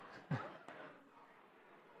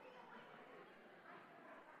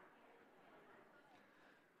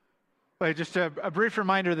Well, just a brief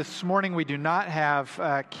reminder, this morning we do not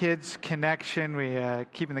have Kids Connection. We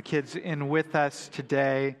keeping the kids in with us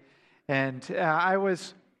today. And I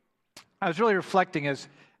was really reflecting as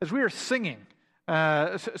we were singing,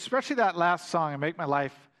 especially that last song, Make My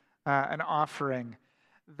Life an Offering,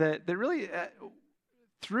 that really,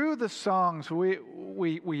 through the songs,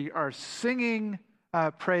 we are singing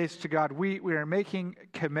praise to God. We are making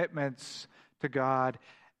commitments to God.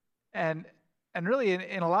 And really,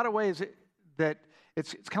 in a lot of ways, that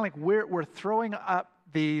it's kind of like we're throwing up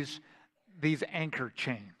these anchor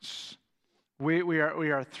chains. We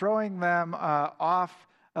are throwing them off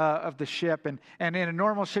of the ship, and in a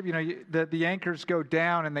normal ship, the anchors go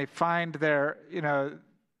down and they find their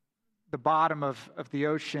the bottom of the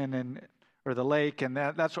ocean or the lake, and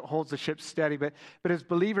that's what holds the ship steady. But as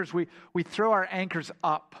believers, we throw our anchors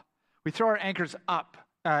up. We throw our anchors up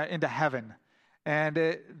into heaven. And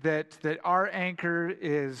that our anchor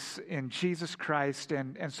is in Jesus Christ.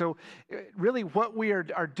 And so really what we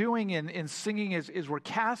are doing in singing is we're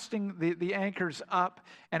casting the anchors up.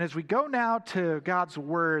 And as we go now to God's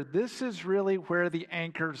Word, this is really where the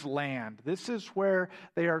anchors land. This is where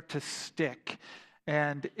they are to stick.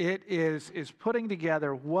 And it is putting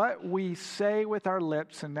together what we say with our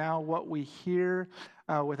lips and now what we hear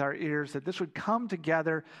with our ears, that this would come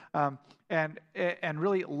together and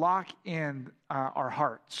really lock in our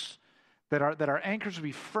hearts, that our anchors would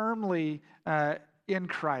be firmly in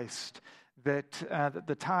Christ, that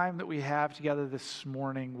the time that we have together this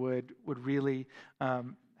morning would really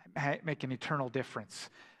make an eternal difference.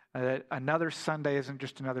 That another Sunday isn't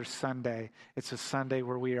just another Sunday. It's a Sunday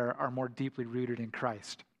where we are more deeply rooted in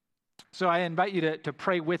Christ. So I invite you to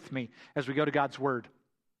pray with me as we go to God's Word.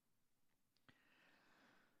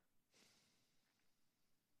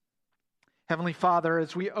 Heavenly Father,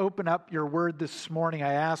 as we open up your Word this morning,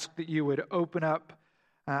 I ask that you would open up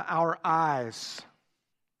our eyes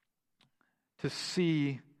to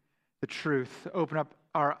see the truth. Open up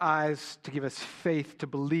our eyes to give us faith to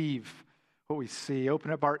believe what we see.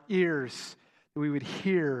 Open up our ears that we would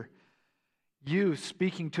hear you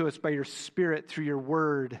speaking to us by your Spirit through your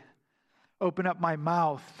Word. Open up my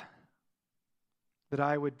mouth that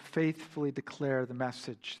I would faithfully declare the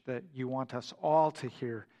message that you want us all to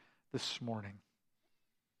hear this morning.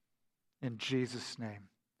 In Jesus' name,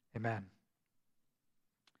 amen.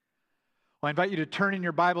 Well, I invite you to turn in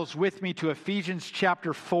your Bibles with me to Ephesians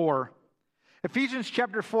chapter 4. Ephesians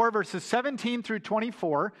chapter 4, verses 17 through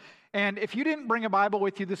 24. And if you didn't bring a Bible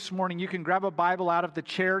with you this morning, you can grab a Bible out of the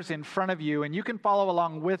chairs in front of you, and you can follow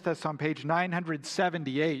along with us on page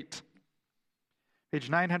 978. Page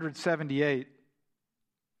 978.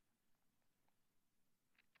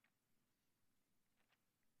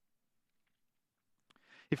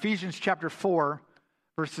 Ephesians chapter 4,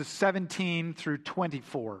 verses 17 through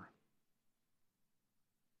 24.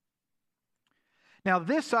 Now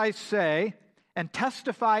this I say and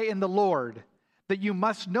testify in the Lord, that you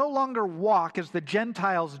must no longer walk as the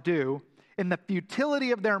Gentiles do, in the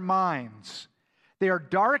futility of their minds. They are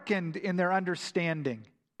darkened in their understanding,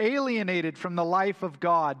 alienated from the life of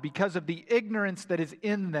God because of the ignorance that is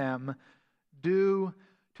in them due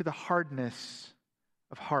to the hardness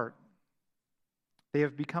of heart. They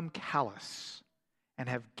have become callous and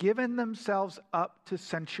have given themselves up to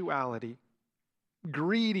sensuality,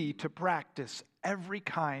 greedy to practice every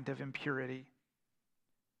kind of impurity.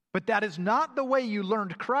 But that is not the way you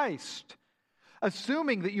learned Christ,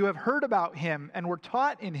 assuming that you have heard about him and were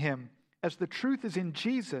taught in him, as the truth is in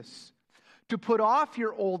Jesus, to put off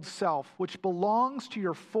your old self, which belongs to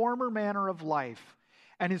your former manner of life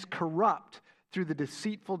and is corrupt through the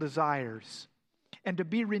deceitful desires, and to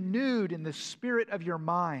be renewed in the spirit of your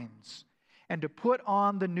minds, and to put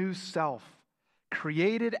on the new self,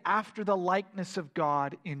 created after the likeness of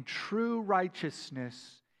God in true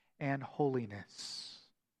righteousness and holiness.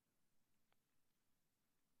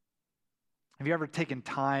 Have you ever taken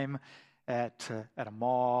time at a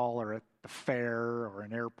mall or at the fair or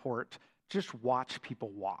an airport, just watch people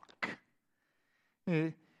walk?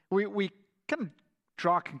 We kind of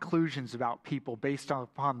draw conclusions about people based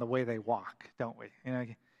upon the way they walk, don't we?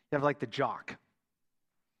 You have like the jock.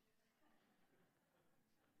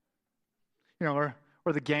 Or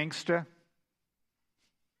the gangster.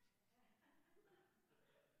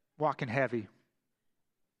 Walking heavy.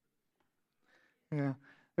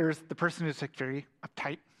 There's the person who's like very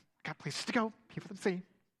uptight, got places to go, people to see.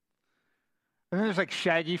 And then there's like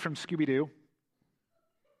Shaggy from Scooby-Doo.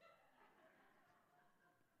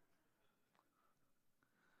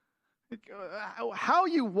 How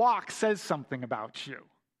you walk says something about you.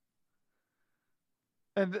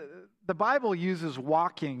 And the Bible uses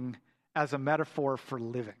walking as a metaphor for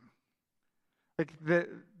living.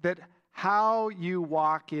 That how you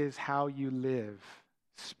walk is how you live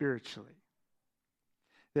spiritually.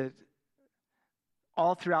 That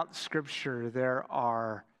all throughout Scripture there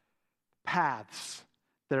are paths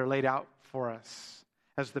that are laid out for us.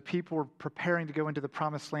 As the people were preparing to go into the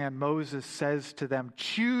promised land, Moses says to them,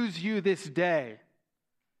 choose you this day.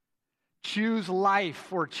 Choose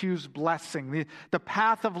life or choose blessing. The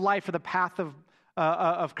path of life or the path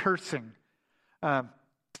of cursing.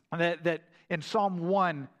 That in Psalm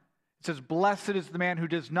 1, it says, blessed is the man who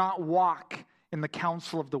does not walk in the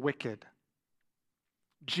counsel of the wicked.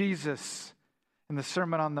 Jesus, in the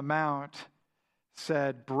Sermon on the Mount,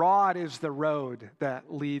 said, broad is the road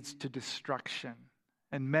that leads to destruction,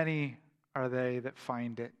 and many are they that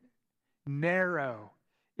find it. Narrow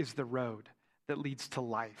is the road that leads to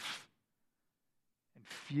life, and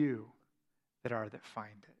few that are that find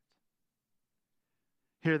it.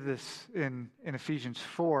 Hear this in Ephesians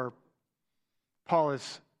 4. Paul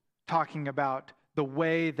is talking about the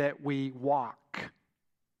way that we walk.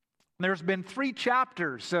 There's been 3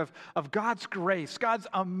 chapters of God's grace, God's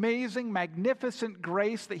amazing, magnificent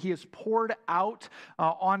grace that He has poured out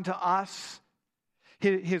onto us.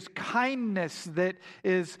 His kindness that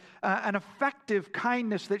is an effective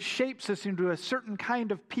kindness that shapes us into a certain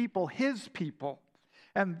kind of people, His people.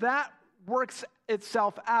 And that works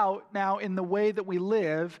itself out now in the way that we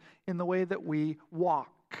live, in the way that we walk.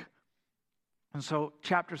 And so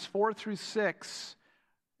chapters 4 through 6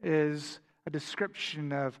 is a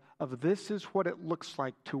description of this is what it looks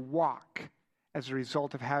like to walk as a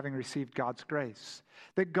result of having received God's grace.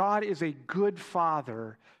 That God is a good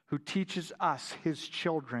Father who teaches us, His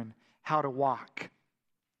children, how to walk.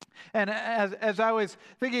 And as I was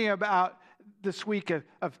thinking about this week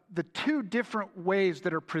of the 2 different ways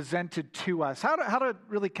that are presented to us, how to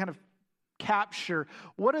really kind of capture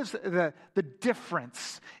what is the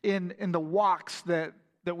difference in the walks that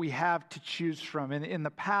we have to choose from, in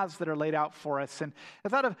the paths that are laid out for us. And I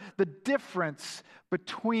thought of the difference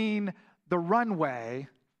between the runway,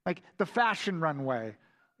 like the fashion runway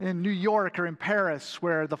in New York or in Paris,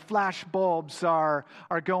 where the flash bulbs are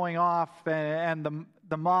going off and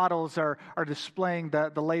the models are displaying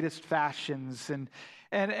the latest fashions and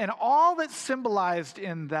all that's symbolized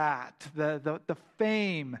in that, the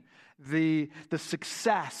fame, the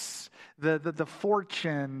success, the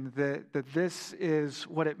fortune, that this is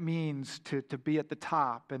what it means to be at the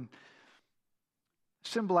top, and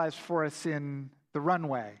symbolized for us in the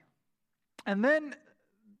runway. And then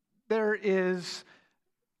there is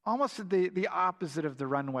almost the opposite of the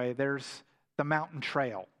runway. There's the mountain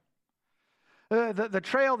trail. The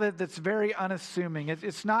trail that's very unassuming.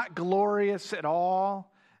 It's not glorious at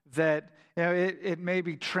all. That it may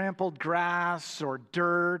be trampled grass or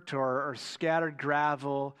dirt or scattered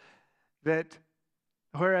gravel. That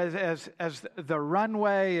whereas as the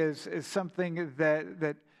runway is something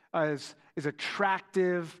that is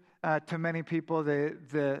attractive to many people,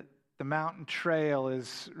 the mountain trail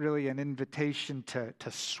is really an invitation to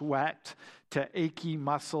sweat, to achy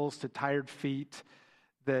muscles, to tired feet.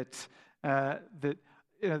 There's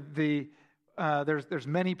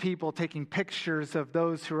many people taking pictures of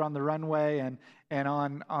those who are on the runway, and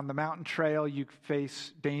on the mountain trail you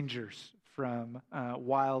face dangers from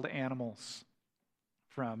wild animals,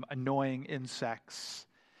 from annoying insects.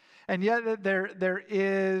 And yet there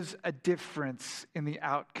is a difference in the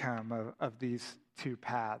outcome of these 2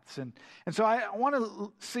 paths. And so I want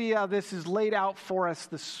to see how this is laid out for us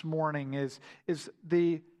this morning, is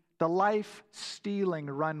the life-stealing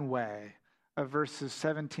runway of verses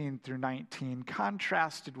 17 through 19,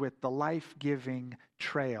 contrasted with the life-giving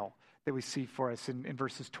trail that we see for us in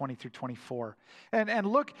verses 20 through 24. And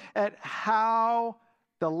look at how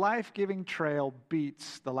the life-giving trail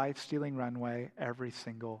beats the life-stealing runway every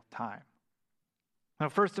single time. Now,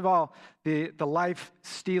 first of all, the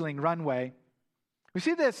life-stealing runway. We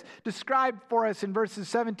see this described for us in verses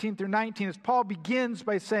 17 through 19 as Paul begins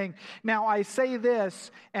by saying, "Now I say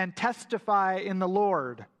this and testify in the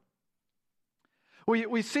Lord."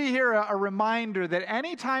 We see here a reminder that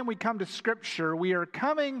anytime we come to Scripture, we are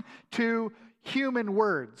coming to human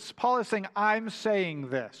words. Paul is saying, I'm saying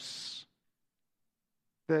this.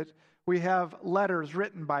 That we have letters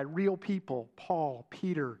written by real people, Paul,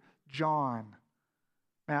 Peter, John,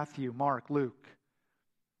 Matthew, Mark, Luke.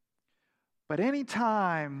 But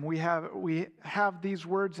anytime we have these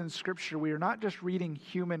words in Scripture, we are not just reading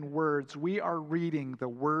human words, we are reading the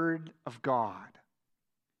Word of God.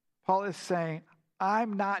 Paul is saying,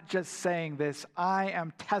 I'm not just saying this, I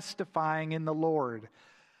am testifying in the Lord.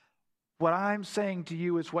 What I'm saying to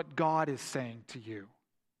you is what God is saying to you.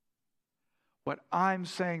 What I'm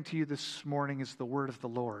saying to you this morning is the word of the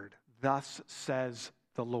Lord. thus says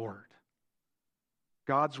the Lord.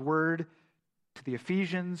 God's word to the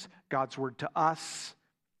Ephesians, God's word to us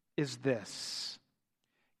is this: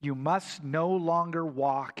 you must no longer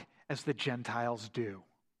walk as the Gentiles do.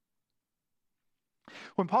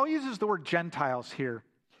 When Paul uses the word Gentiles here,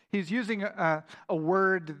 he's using a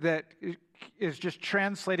word that is just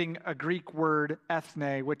translating a Greek word,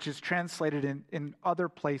 ethne, which is translated in other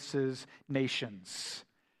places, nations.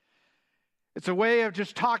 It's a way of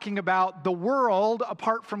just talking about the world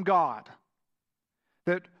apart from God.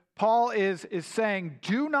 That Paul is saying,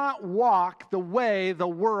 do not walk the way the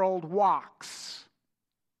world walks.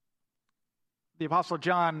 The Apostle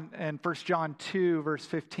John in 1 John 2, verse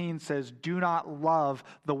 15 says, do not love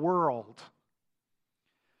the world.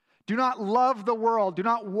 Do not love the world. Do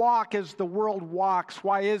not walk as the world walks.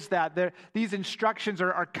 Why is that? These instructions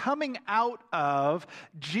are coming out of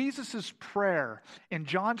Jesus' prayer in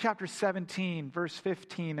John chapter 17, verse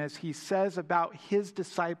 15, as he says about his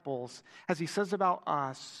disciples, as he says about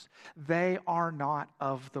us, they are not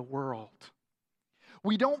of the world.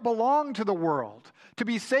 We don't belong to the world. To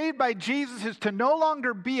be saved by Jesus is to no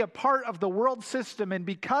longer be a part of the world system. And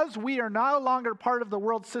because we are no longer part of the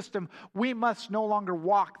world system, we must no longer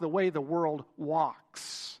walk the way the world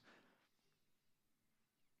walks.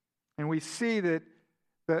 And we see that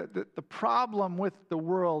the problem with the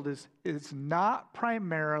world is not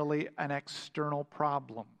primarily an external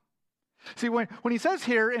problem. See, when he says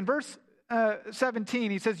here in verse 17,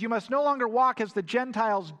 he says, you must no longer walk as the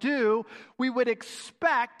Gentiles do, we would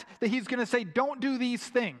expect that he's going to say, don't do these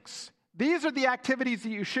things. These are the activities that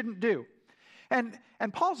you shouldn't do. And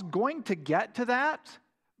Paul's going to get to that,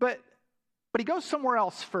 but he goes somewhere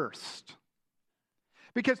else first.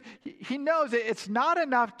 Because he knows it's not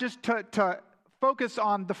enough just to focus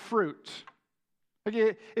on the fruit.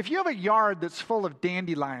 Like if you have a yard that's full of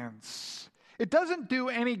dandelions, it doesn't do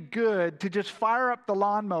any good to just fire up the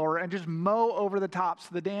lawnmower and just mow over the tops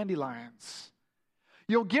of the dandelions.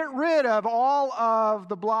 You'll get rid of all of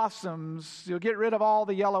the blossoms, you'll get rid of all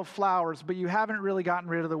the yellow flowers, but you haven't really gotten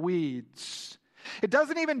rid of the weeds. It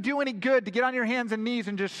doesn't even do any good to get on your hands and knees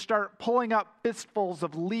and just start pulling up fistfuls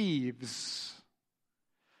of leaves.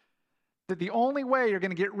 That the only way you're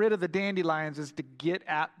going to get rid of the dandelions is to get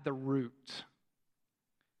at the root.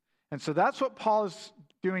 And so that's what Paul is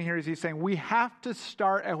doing here, is he's saying we have to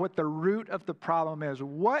start at what the root of the problem is.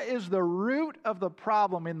 What is the root of the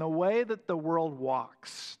problem in the way that the world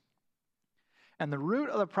walks? And the root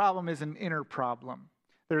of the problem is an inner problem.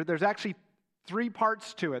 There's actually three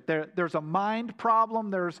parts to it. There's a mind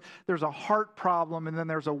problem, there's a heart problem, and then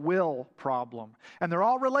there's a will problem. And they're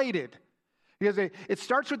all related. Because it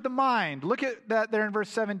starts with the mind. Look at that there in verse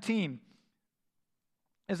 17.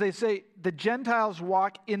 As they say, the Gentiles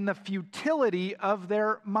walk in the futility of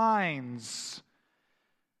their minds.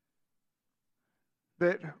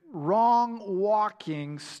 That wrong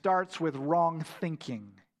walking starts with wrong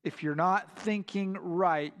thinking. If you're not thinking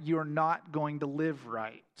right, you're not going to live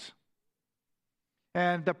right.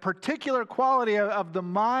 And the particular quality of the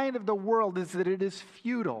mind of the world is that it is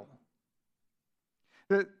futile.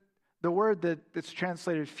 The word that's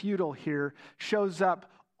translated futile here shows up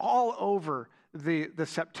all over the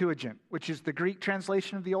Septuagint, which is the Greek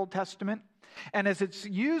translation of the Old Testament. And as it's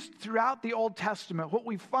used throughout the Old Testament, what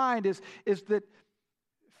we find is that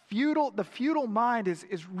the futile mind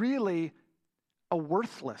is really a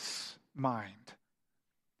worthless mind.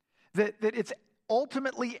 That it's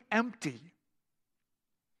ultimately empty.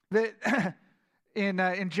 That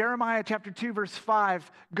in Jeremiah chapter 2, verse 5,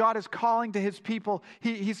 God is calling to his people.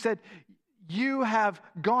 He said, you have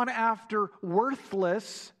gone after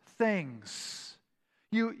worthless things.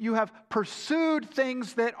 You have pursued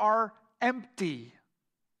things that are empty.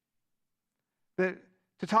 To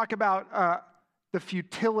talk about the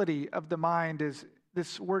futility of the mind, is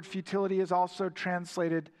this word futility is also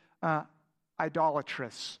translated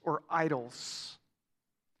idolatrous or idols.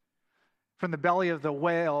 From the belly of the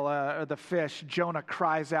whale or the fish, Jonah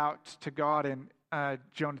cries out to God in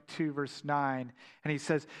Jonah 2, verse 9. And he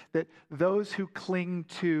says that those who cling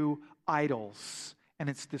to idols, and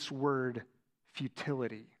it's this word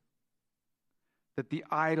futility, that the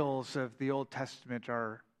idols of the Old Testament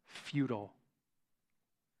are futile.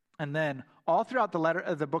 And then all throughout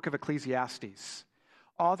the book of Ecclesiastes,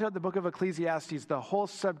 the whole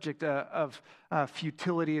subject of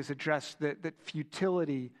futility is addressed, that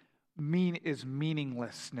futility is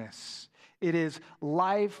meaninglessness. It is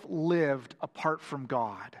life lived apart from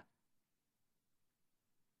God.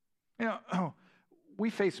 We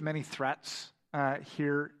face many threats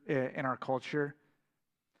here in our culture.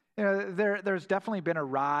 There's definitely been a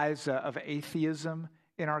rise of atheism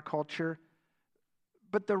in our culture.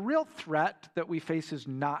 But the real threat that we face is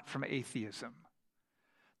not from atheism.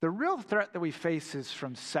 The real threat that we face is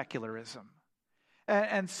from secularism.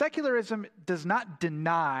 And secularism does not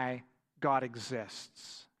deny God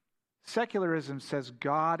exists. Secularism says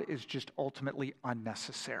God is just ultimately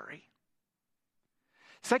unnecessary.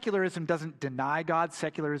 Secularism doesn't deny God,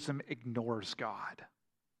 secularism ignores God.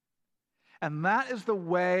 And that is the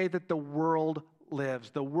way that the world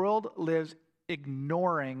lives. The world lives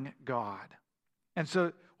ignoring God. And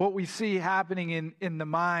so what we see happening in the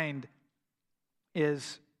mind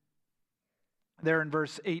is there in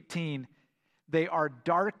verse 18, they are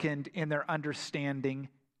darkened in their understanding,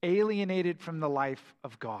 alienated from the life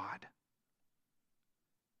of God.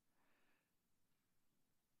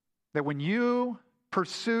 That when you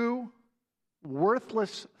pursue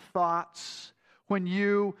worthless thoughts, when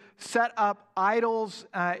you set up idols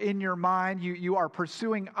in your mind, you are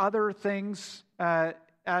pursuing other things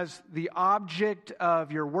as the object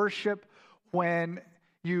of your worship. When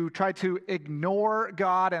you try to ignore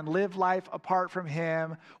God and live life apart from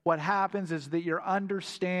Him, what happens is that your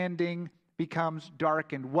understanding becomes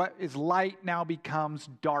darkened. What is light now becomes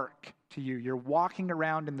dark to you. You're walking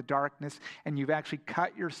around in the darkness, and you've actually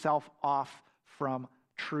cut yourself off from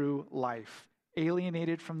true life,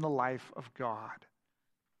 alienated from the life of God.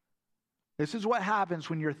 This is what happens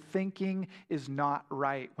when your thinking is not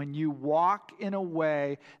right, when you walk in a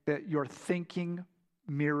way that your thinking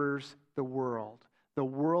mirrors the world.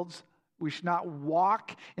 We should not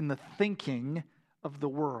walk in the thinking of the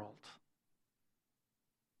world.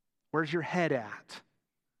 Where's your head at?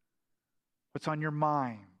 What's on your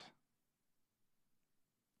mind?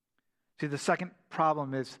 See, the second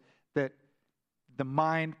problem is that the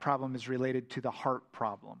mind problem is related to the heart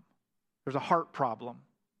problem. There's a heart problem.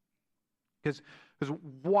 Because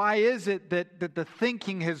why is it that the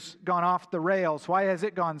thinking has gone off the rails? Why has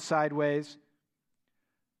it gone sideways?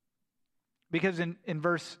 Because in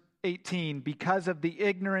verse 18, because of the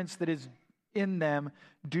ignorance that is in them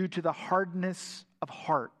due to the hardness of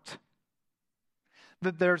heart.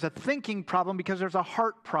 That there's a thinking problem because there's a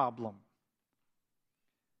heart problem.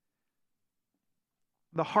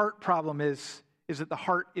 The heart problem is that the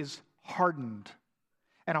heart is hardened.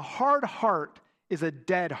 And a hard heart is a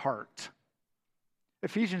dead heart.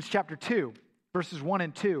 Ephesians chapter 2, verses 1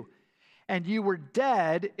 and 2. And you were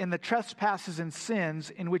dead in the trespasses and sins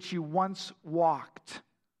in which you once walked.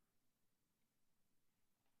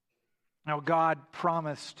 Now God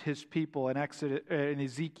promised His people in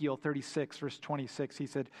Ezekiel 36, verse 26, He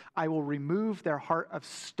said, I will remove their heart of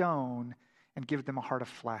stone and give them a heart of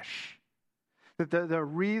flesh. That the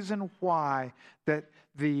reason why that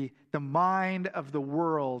the mind of the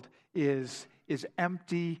world is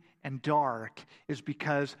empty and dark is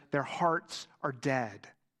because their hearts are dead.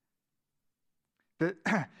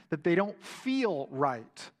 That they don't feel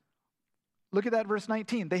right. Look at that verse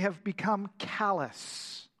 19. They have become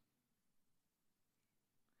callous.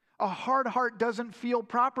 A hard heart doesn't feel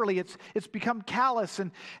properly. It's become callous.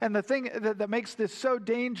 And the thing that makes this so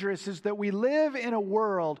dangerous is that we live in a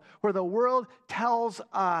world where the world tells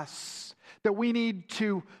us that we need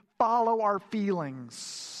to follow our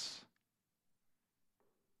feelings.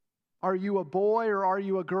 Are you a boy or are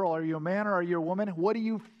you a girl? Are you a man or are you a woman? What do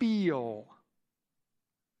you feel?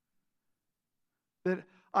 That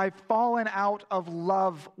I've fallen out of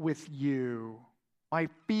love with you. My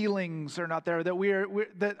feelings are not there.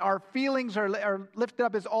 That our feelings are lifted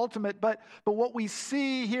up as ultimate. But what we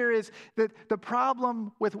see here is that the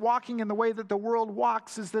problem with walking in the way that the world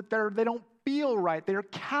walks is that they don't feel right. They're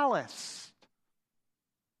calloused.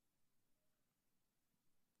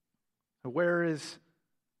 Where is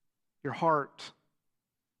your heart?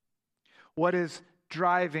 What is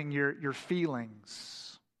driving your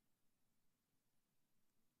feelings?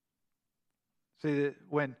 See, that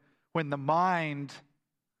when the mind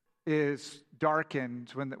is darkened,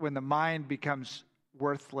 when the mind becomes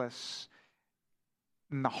worthless,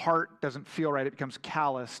 and the heart doesn't feel right, it becomes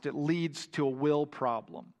calloused, it leads to a will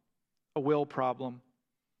problem. A will problem.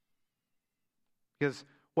 Because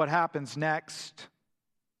what happens next,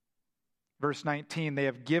 verse 19, they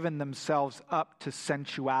have given themselves up to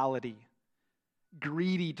sensuality,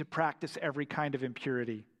 greedy to practice every kind of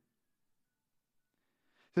impurity.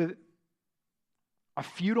 So, a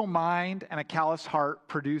futile mind and a callous heart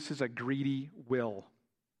produces a greedy will.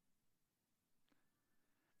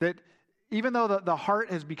 That even though the heart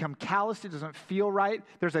has become calloused, it doesn't feel right,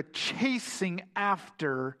 there's a chasing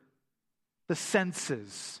after the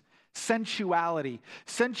senses. Sensuality.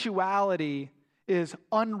 Sensuality is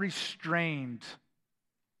unrestrained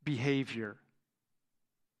behavior.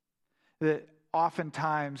 That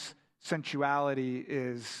oftentimes sensuality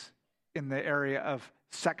is in the area of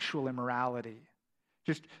sexual immorality,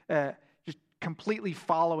 just completely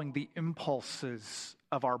following the impulses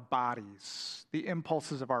of our bodies, the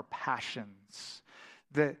impulses of our passions.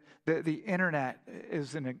 The internet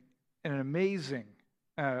is an amazing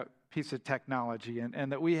piece of technology,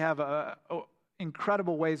 and that we have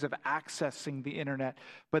incredible ways of accessing the internet,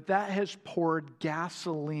 but that has poured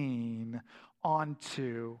gasoline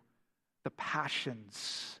onto the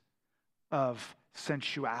passions of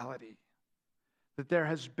sensuality. That there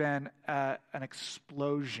has been an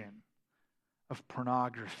explosion of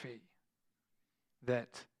pornography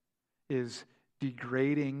that is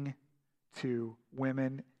degrading to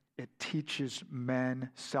women. It teaches men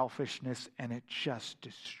selfishness, and it just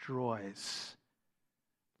destroys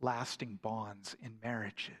lasting bonds in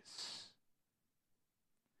marriages.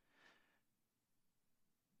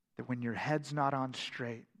 That when your head's not on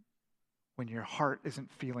straight, when your heart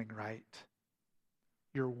isn't feeling right,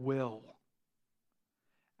 your will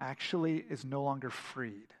actually is no longer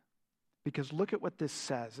freed. Because look at what this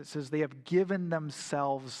says. It says they have given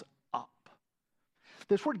themselves up.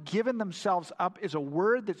 This word given themselves up is a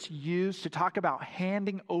word that's used to talk about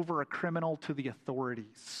handing over a criminal to the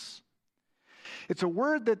authorities. It's a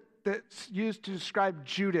word that's used to describe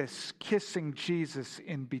Judas kissing Jesus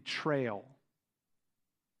in betrayal.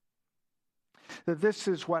 That this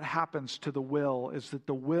is what happens to the will, is that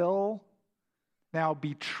the will now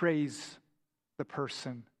betrays the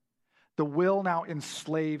person. The will now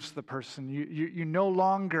enslaves the person. You no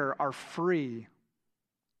longer are free.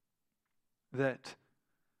 That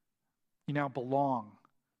you now belong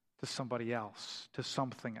to somebody else, to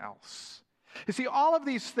something else. You see, all of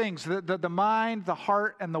these things, the mind, the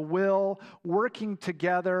heart, and the will working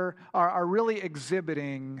together are really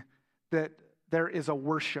exhibiting that there is a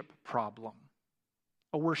worship problem.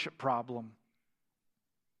 A worship problem.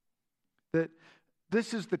 That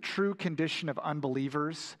this is the true condition of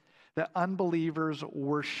unbelievers, that unbelievers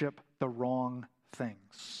worship the wrong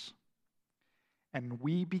things. And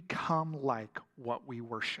we become like what we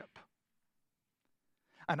worship.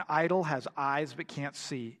 An idol has eyes but can't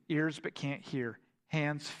see, ears but can't hear,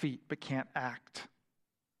 hands, feet but can't act.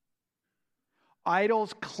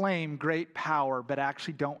 Idols claim great power but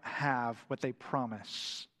actually don't have what they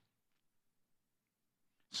promise.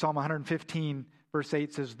 Psalm 115, verse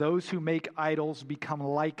 8 says, "Those who make idols become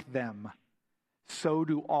like them. So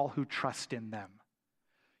do all who trust in them."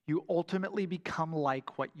 You ultimately become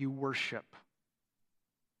like what you worship.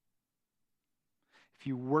 If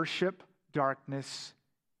you worship darkness,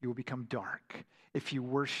 you will become dark. If you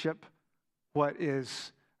worship what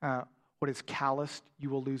is calloused, you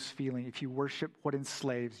will lose feeling. If you worship what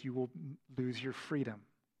enslaves, you will lose your freedom.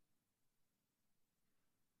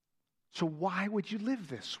 So why would you live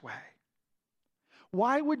this way?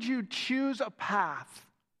 Why would you choose a path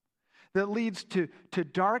that leads to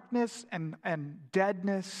darkness and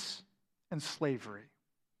deadness and slavery?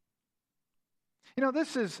 You know,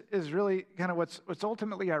 this is really kind of what's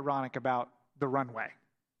ultimately ironic about the runway.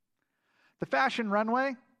 The fashion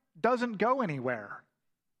runway doesn't go anywhere.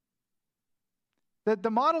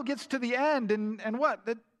 The model gets to the end and what?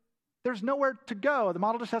 There's nowhere to go. The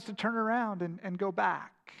model just has to turn around and go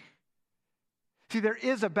back. See, there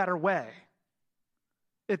is a better way.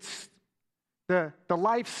 It's the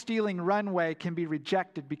life-stealing runway can be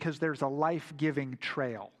rejected because there's a life-giving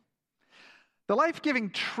trail. The life-giving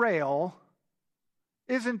trail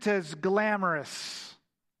isn't as glamorous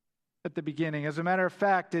at the beginning. As a matter of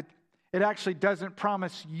fact, it actually doesn't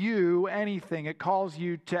promise you anything. It calls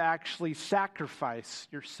you to actually sacrifice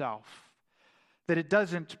yourself. That it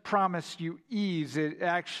doesn't promise you ease. It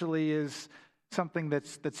actually is something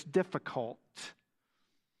that's difficult.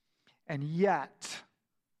 And yet,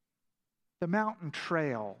 the mountain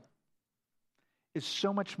trail is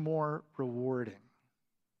so much more rewarding.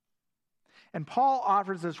 And Paul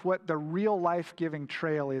offers us what the real life-giving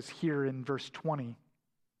trail is here in verse 20,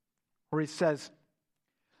 where he says,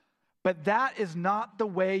 "But that is not the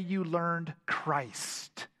way you learned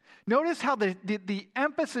Christ." Notice how the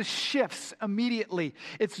emphasis shifts immediately.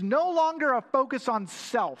 It's no longer a focus on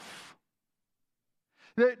self.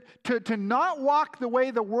 To not walk the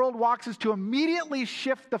way the world walks is to immediately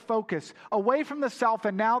shift the focus away from the self,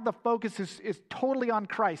 and now the focus is totally on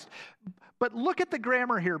Christ. But look at the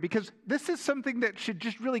grammar here, because this is something that should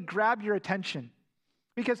just really grab your attention.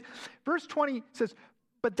 Because verse 20 says,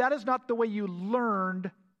 "But that is not the way you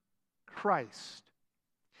learned Christ."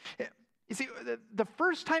 You see, the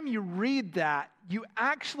first time you read that, you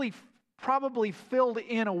actually probably filled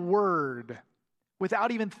in a word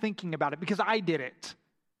without even thinking about it, because I did it.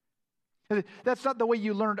 That's not the way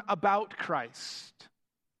you learned about Christ.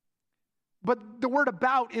 But the word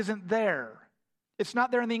 "about" isn't there. It's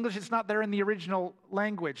not there in the English. It's not there in the original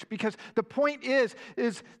language. Because the point is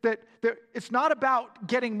that it's not about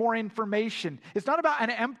getting more information. It's not about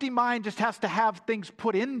an empty mind just has to have things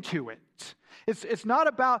put into it. It's not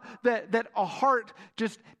about that a heart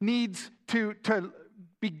just needs to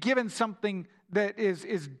be given something that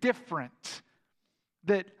is different.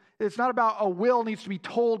 That it's not about a will needs to be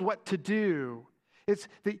told what to do. It's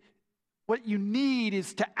what you need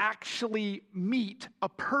is to actually meet a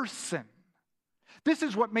person. This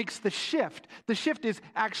is what makes the shift. The shift is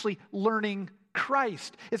actually learning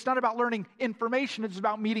Christ. It's not about learning information. It's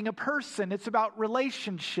about meeting a person. It's about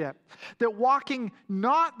relationship. That walking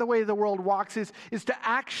not the way the world walks is to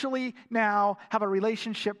actually now have a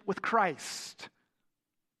relationship with Christ.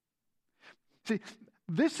 See,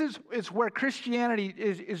 this is where Christianity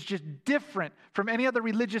is just different from any other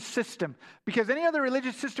religious system. Because any other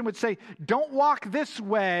religious system would say, don't walk this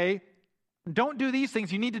way, don't do these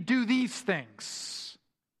things, you need to do these things.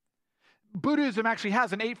 Buddhism actually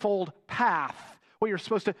has an eightfold path, what you're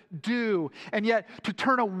supposed to do. And yet, to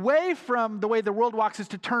turn away from the way the world walks is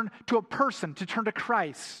to turn to a person, to turn to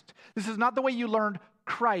Christ. This is not the way you learned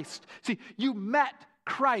Christ. See, you met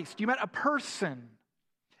Christ. You met a person.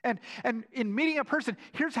 And in meeting a person,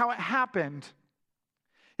 here's how it happened.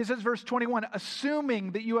 It says, verse 21,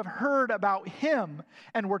 assuming that you have heard about him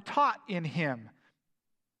and were taught in him,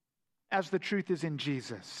 as the truth is in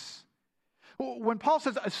Jesus. When Paul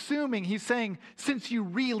says assuming, he's saying, since you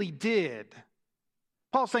really did.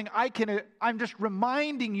 Paul's saying, I'm just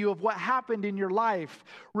reminding you of what happened in your life.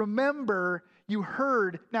 Remember, you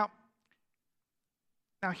heard. Now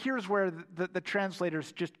here's where the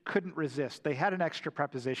translators just couldn't resist. They had an extra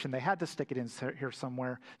preposition. They had to stick it in here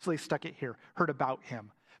somewhere, so they stuck it here. Heard about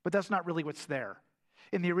him. But that's not really what's there.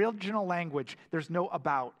 In the original language, there's no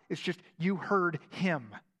about. It's just you heard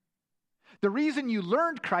him. The reason you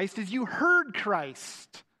learned Christ is you heard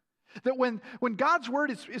Christ. That when God's word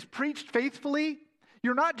is preached faithfully,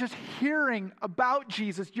 you're not just hearing about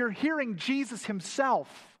Jesus, you're hearing Jesus himself.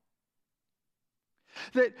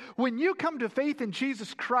 That when you come to faith in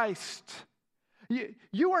Jesus Christ,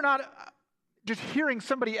 you are not just hearing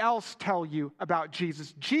somebody else tell you about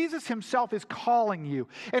Jesus. Jesus himself is calling you.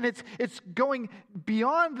 And it's going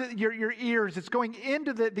beyond your ears. It's going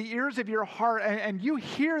into the ears of your heart. And you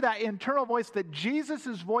hear that internal voice that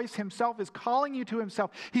Jesus' voice himself is calling you to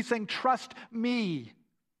himself. He's saying, trust me.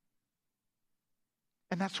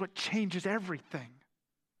 And that's what changes everything.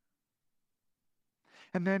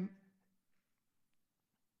 And then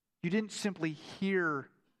you didn't simply hear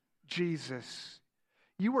Jesus.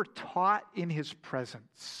 You were taught in his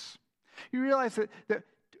presence. You realize that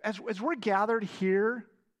as we're gathered here,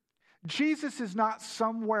 Jesus is not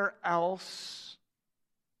somewhere else.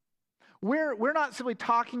 We're not simply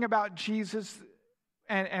talking about Jesus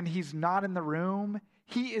and he's not in the room.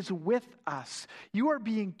 He is with us. You are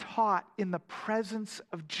being taught in the presence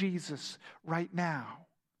of Jesus right now.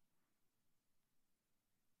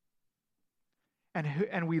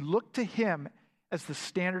 And we look to him as the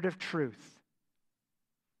standard of truth.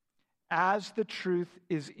 As the truth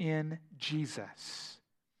is in Jesus.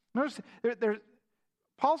 Notice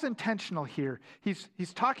Paul's intentional here. He's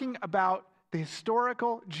talking about the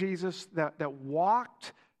historical Jesus that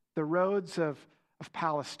walked the roads of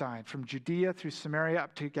Palestine, from Judea through Samaria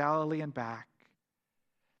up to Galilee and back.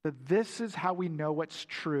 That this is how we know what's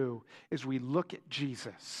true, is we look at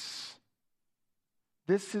Jesus.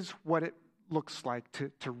 This is what it looks like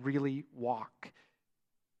to really walk,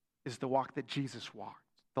 is the walk that Jesus walked.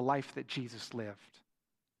 The life that Jesus lived.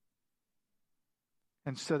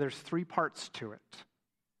 And so there's three parts to it.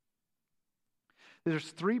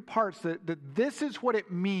 There's three parts that this is what it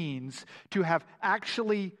means to have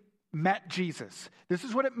actually met Jesus. This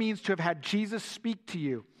is what it means to have had Jesus speak to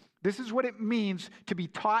you. This is what it means to be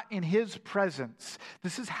taught in his presence.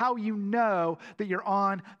 This is how you know that you're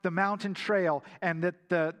on the mountain trail and that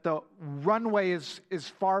the runway is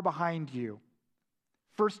far behind you.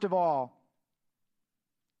 First of all,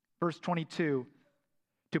 verse 22,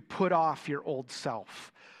 to put off your old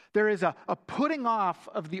self. There is a putting off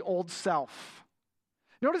of the old self.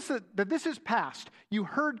 Notice that this is past. You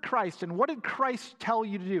heard Christ, and what did Christ tell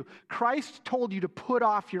you to do? Christ told you to put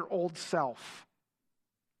off your old self.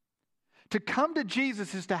 To come to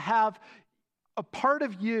Jesus is to have a part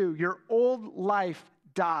of you, your old life,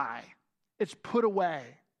 die. It's put away.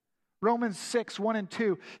 Romans 6, 1 and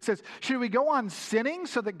 2 says, should we go on sinning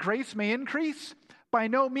so that grace may increase? By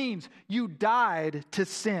no means. You died to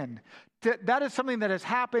sin. That is something that has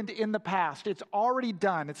happened in the past. It's already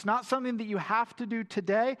done. It's not something that you have to do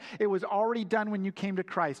today. It was already done when you came to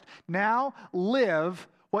Christ. Now live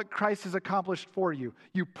what Christ has accomplished for you.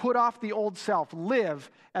 You put off the old self, live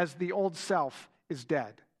as the old self is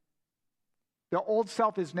dead. The old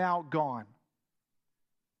self is now gone.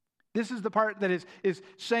 This is the part that is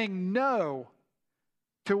saying no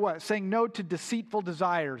to what? Saying no to deceitful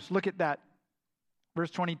desires. Look at that.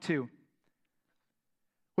 Verse 22.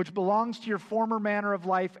 Which belongs to your former manner of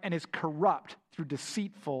life and is corrupt through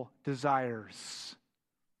deceitful desires.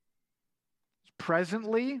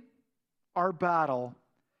 Presently, our battle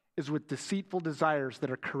is with deceitful desires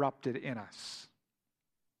that are corrupted in us.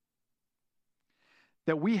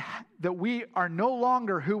 That we are no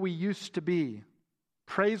longer who we used to be.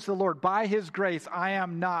 Praise the Lord. By His grace, I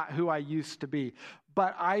am not who I used to be.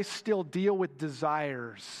 But I still deal with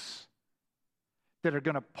desires that are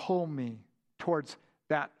going to pull me towards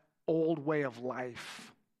that old way of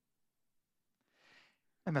life.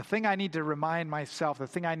 And the thing I need to remind myself, the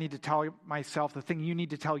thing I need to tell myself, the thing you need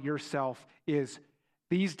to tell yourself is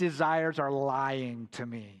these desires are lying to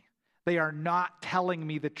me. They are not telling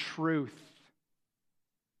me the truth.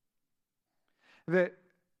 That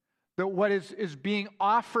what is being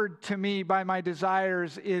offered to me by my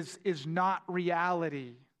desires is not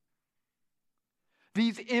reality.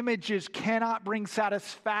 These images cannot bring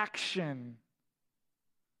satisfaction.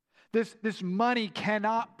 This money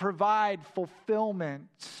cannot provide fulfillment.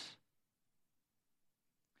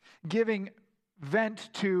 Giving vent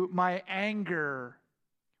to my anger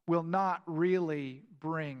will not really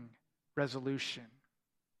bring resolution.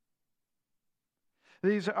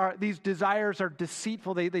 These desires are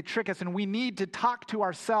deceitful. They trick us, and we need to talk to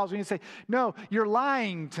ourselves. We need to say, no, you're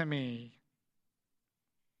lying to me.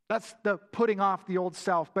 That's the putting off the old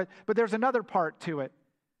self. But there's another part to it.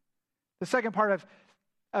 The second part of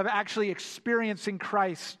actually experiencing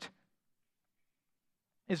Christ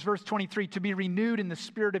is verse 23, to be renewed in the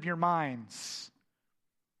spirit of your minds.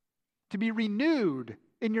 To be renewed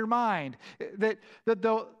in your mind. That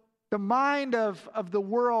the mind of the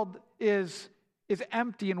world is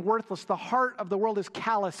empty and worthless. The heart of the world is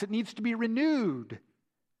callous. It needs to be renewed.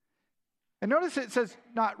 And notice it says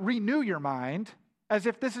not renew your mind, as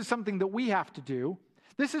if this is something that we have to do.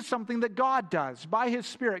 This is something that God does. By His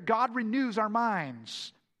Spirit, God renews our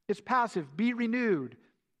minds. It's passive. Be renewed.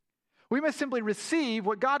 We must simply receive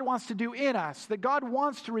what God wants to do in us, that God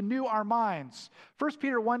wants to renew our minds. 1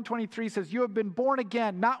 Peter 1:23 says, you have been born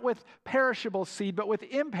again, not with perishable seed, but with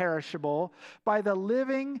imperishable, by the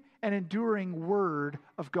living and enduring Word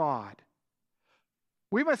of God.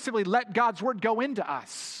 We must simply let God's Word go into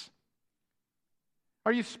us.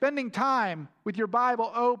 Are you spending time with your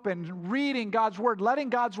Bible open, reading God's Word, letting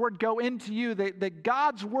God's Word go into you, that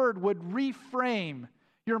God's Word would reframe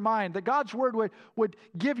your mind, that God's Word would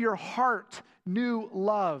give your heart new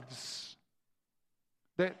loves,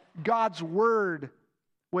 that God's Word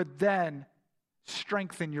would then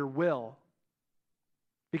strengthen your will?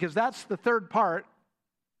 Because that's the third part.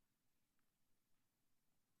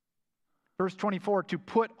 Verse 24, to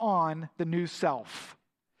put on the new self.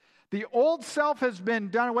 The old self has been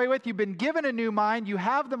done away with. You've been given a new mind. You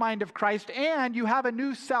have the mind of Christ, and you have a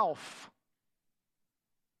new self.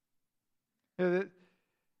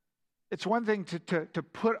 It's one thing to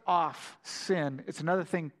put off sin. It's another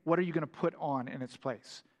thing, what are you going to put on in its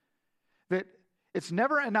place? That it's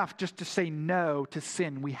never enough just to say no to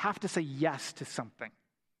sin. We have to say yes to something.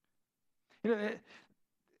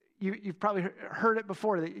 You've probably heard it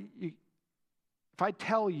before. That if I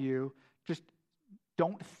tell you, just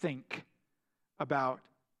don't think about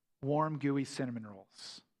warm, gooey cinnamon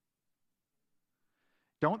rolls.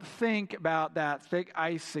 Don't think about that thick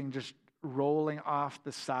icing just rolling off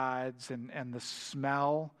the sides and the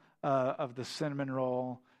smell of the cinnamon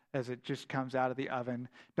roll as it just comes out of the oven.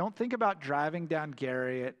 Don't think about driving down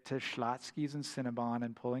Garriott to Schlotzsky's and Cinnabon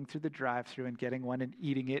and pulling through the drive-thru and getting one and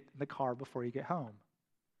eating it in the car before you get home.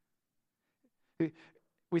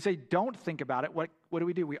 We say, don't think about it. What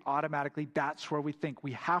do? We automatically, that's where we think.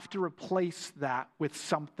 We have to replace that with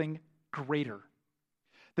something greater.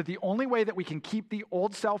 That the only way that we can keep the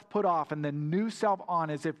old self put off and the new self on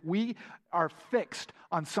is if we are fixed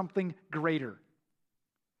on something greater.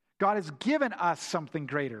 God has given us something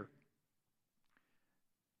greater.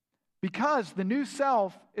 Because the new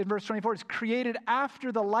self, in verse 24, is created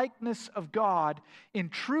after the likeness of God in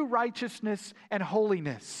true righteousness and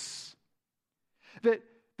holiness. That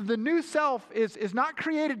the new self is not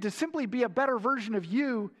created to simply be a better version of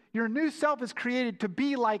you. Your new self is created to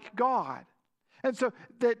be like God. And so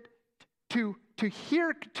that to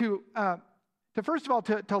first of all,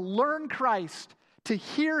 to learn Christ, to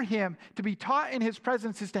hear Him, to be taught in His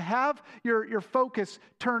presence is to have your focus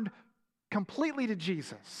turned completely to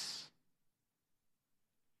Jesus.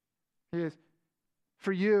 He is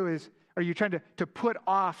for you is, are you trying to put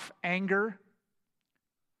off anger?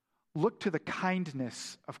 Look to the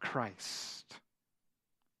kindness of Christ.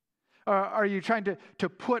 Are you trying to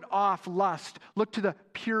put off lust? Look to the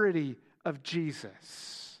purity of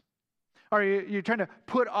Jesus. Are you trying to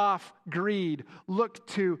put off greed? Look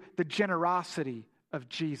to the generosity of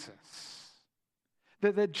Jesus.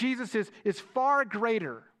 That Jesus is far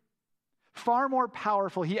greater, far more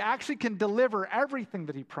powerful. He actually can deliver everything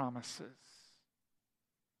that he promises.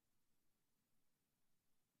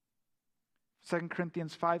 2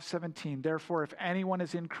 Corinthians 5:17, therefore, if anyone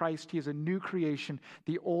is in Christ, he is a new creation.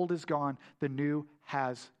 The old is gone, the new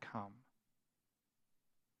has come.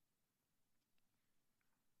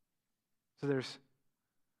 So there's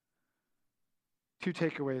two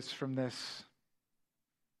takeaways from this.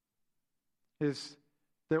 Is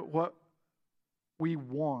that what we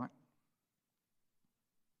want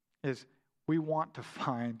is we want to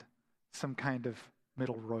find some kind of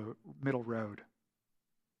middle road.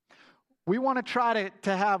 We want to try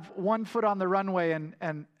to have one foot on the runway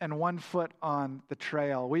and one foot on the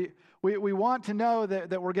trail. We want to know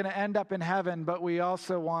that we're going to end up in heaven, but we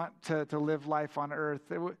also want to live life on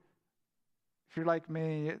earth. If you're like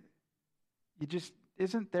me, you just,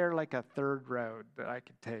 isn't there like a third road that I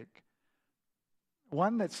could take?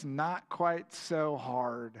 One that's not quite so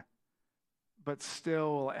hard, but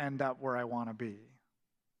still will end up where I want to be.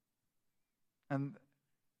 And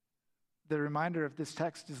the reminder of this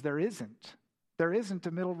text is there isn't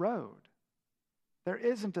a middle road. There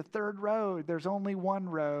isn't a third road. There's only one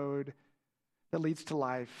road that leads to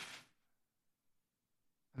life,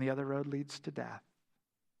 and the other road leads to death.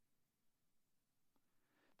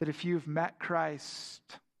 That if you've met Christ,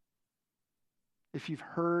 if you've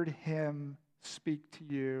heard him speak to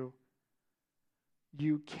you,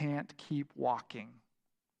 you can't keep walking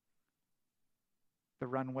the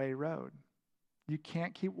runway road. You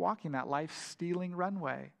can't keep walking that life-stealing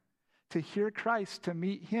runway. To hear Christ, to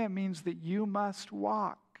meet him, means that you must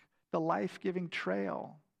walk the life-giving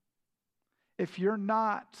trail. If you're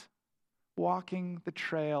not walking the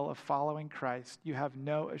trail of following Christ, you have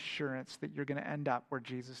no assurance that you're going to end up where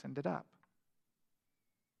Jesus ended up.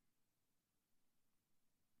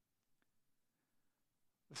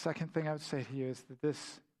 The second thing I would say to you is that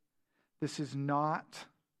this is not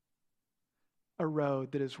a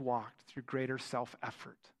road that is walked through greater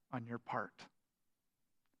self-effort on your part.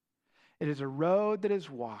 It is a road that is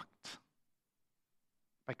walked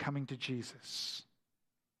by coming to Jesus,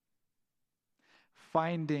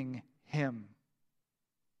 finding him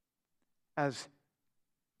as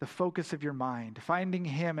the focus of your mind, finding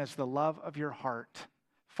him as the love of your heart,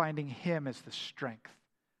 finding him as the strength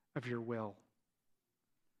of your will.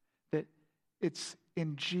 That it's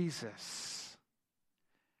in Jesus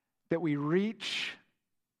that we reach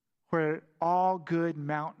where all good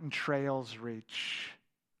mountain trails reach,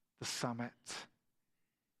 the summit.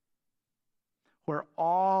 Where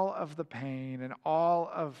all of the pain and all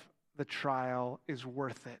of the trial is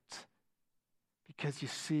worth it because you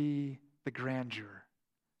see the grandeur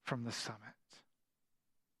from the summit.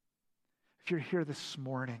 If you're here this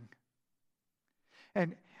morning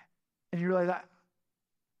and you realize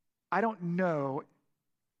I don't know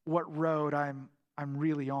what road I'm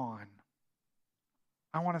really on,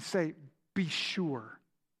 I want to say, be sure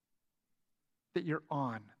that you're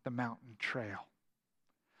on the mountain trail.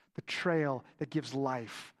 The trail that gives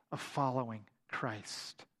life of following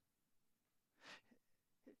Christ.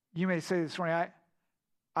 You may say this morning,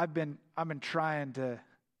 I've been trying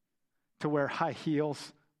to wear high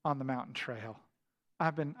heels on the mountain trail.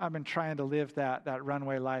 I've been trying to live that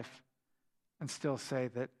runway life and still say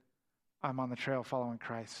that I'm on the trail following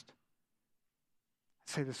Christ.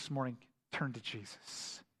 I say this morning, turn to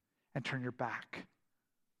Jesus and turn your back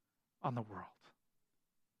on the world.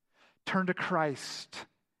 Turn to Christ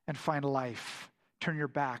and find life. Turn your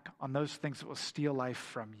back on those things that will steal life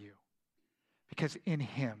from you. Because in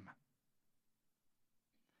him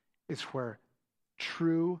is where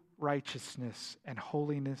true righteousness and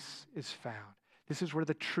holiness is found. This is where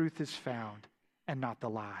the truth is found and not the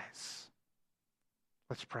lies.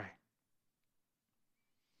 Let's pray.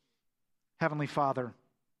 Heavenly Father,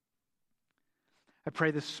 I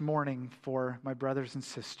pray this morning for my brothers and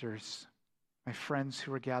sisters, my friends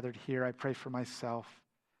who are gathered here. I pray for myself,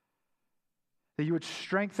 that you would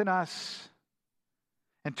strengthen us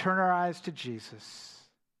and turn our eyes to Jesus,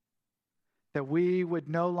 that we would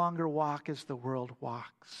no longer walk as the world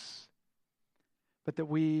walks, but that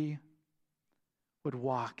we would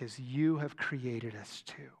walk as you have created us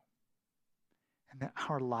to, and that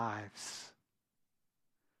our lives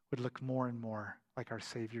would look more and more like our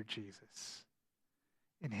Savior Jesus.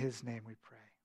 In his name we pray.